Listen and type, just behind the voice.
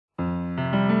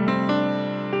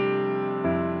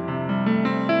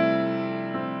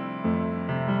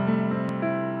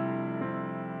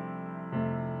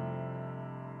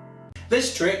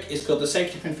this trick is called the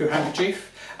safety pin through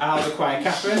handkerchief. I'll require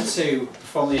Catherine to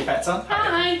perform the effect on.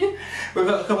 Hi! We've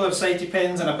got a couple of safety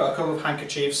pins and I've got a couple of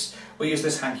handkerchiefs. We'll use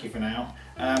this hanky for now.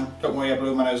 Don't worry, I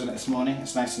blew my nose on it this morning,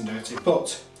 it's nice and dirty.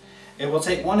 But it will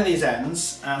take one of these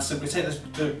ends and simply take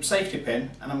the safety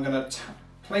pin and I'm going to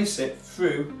place it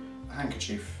through the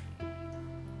handkerchief.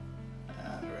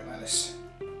 And do it like this.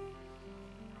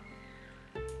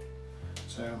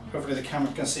 So hopefully the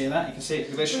camera can see that. You can see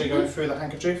it literally going through the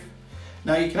handkerchief.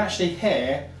 Now you can actually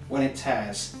hear when it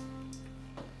tears.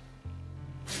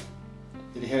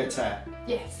 Did you hear it tear?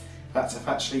 Yes. That's if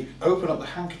actually open up the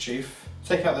handkerchief,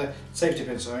 take out the safety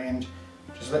pin, sorry, and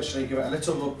just literally give it a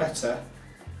little look better.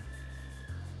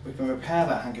 We can repair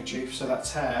that handkerchief so that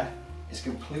tear is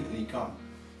completely gone.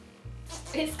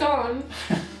 It's gone.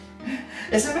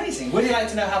 It's amazing. Would you like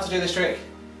to know how to do this trick?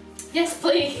 Yes,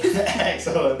 please.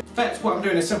 Excellent. In fact, what I'm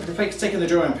doing is simply taking the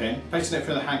drawing pin, placing it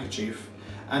through the handkerchief,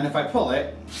 and if I pull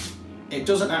it, it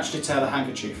doesn't actually tear the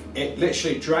handkerchief. It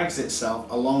literally drags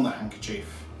itself along the handkerchief.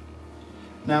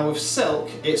 Now with silk,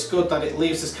 it's good that it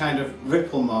leaves this kind of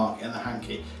ripple mark in the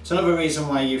hanky. It's another reason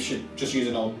why you should just use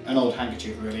an old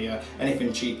handkerchief really.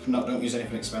 Anything cheap, don't use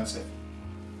anything expensive.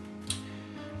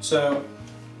 So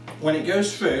when it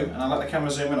goes through, and I'll let the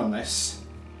camera zoom in on this,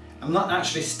 I'm not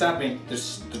actually stabbing the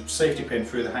safety pin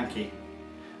through the hanky.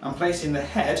 I'm placing the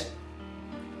head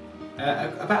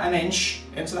about an inch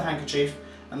into the handkerchief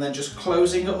and then just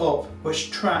closing it up,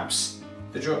 which traps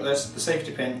the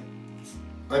safety pin,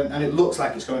 and it looks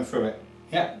like it's going through it.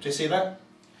 Yeah, do you see that?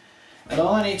 And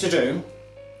all I need to do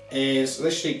is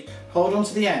literally hold on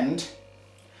to the end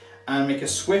and make a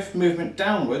swift movement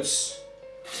downwards,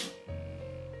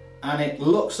 and it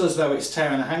looks as though it's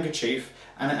tearing the handkerchief,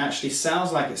 and it actually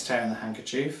sounds like it's tearing the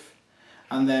handkerchief,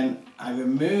 and then I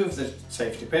remove the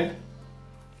safety pin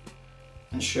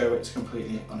and show it's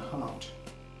completely unharmed.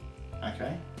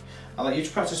 Okay, I'll let you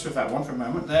practice with that one for a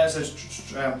moment. There's a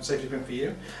safety pin for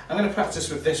you. I'm going to practice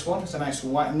with this one. It's a nice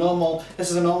white, this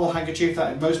is a normal handkerchief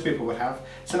that most people would have.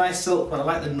 It's a nice silk, but I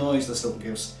like the noise the silk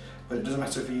gives, but it doesn't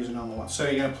matter if you use a normal one. So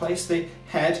you're going to place the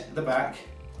head at the back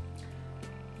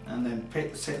and then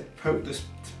poke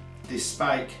this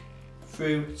spike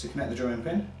through to connect the drawing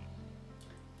pin.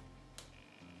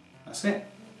 That's it.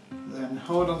 Then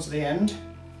hold on to the end.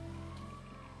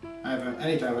 Either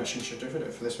any direction should do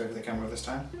it for this way for the camera this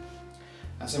time.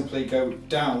 And simply go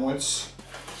downwards.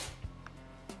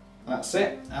 That's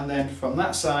it. And then from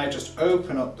that side, just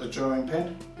open up the drawing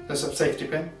pin, the safety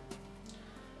pin.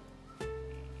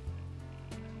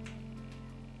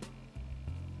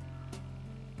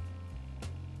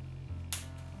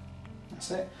 That's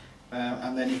it.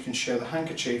 And then you can show the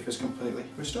handkerchief is completely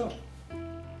restored.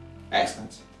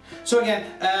 Excellent. So again,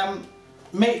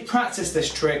 practice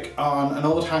this trick on an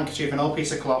old handkerchief, an old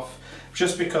piece of cloth,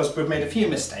 just because we've made a few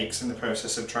mistakes in the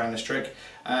process of trying this trick,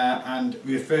 and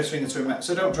we're first thing to remember,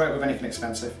 so don't try it with anything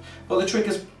expensive. But the trick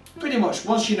is pretty much,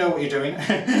 once you know what you're doing,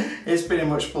 it's pretty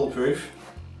much foolproof.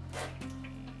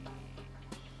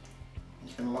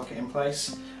 You can lock it in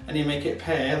place and you make it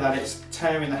appear that it's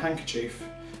tearing the handkerchief,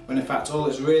 when in fact all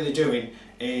it's really doing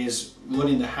is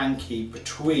running the hanky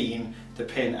between the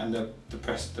pin and the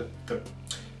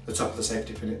top of the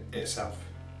safety pin itself.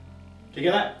 Do you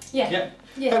get that? Yeah.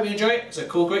 Yeah. Hope you enjoy it. It's a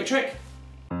cool, great trick.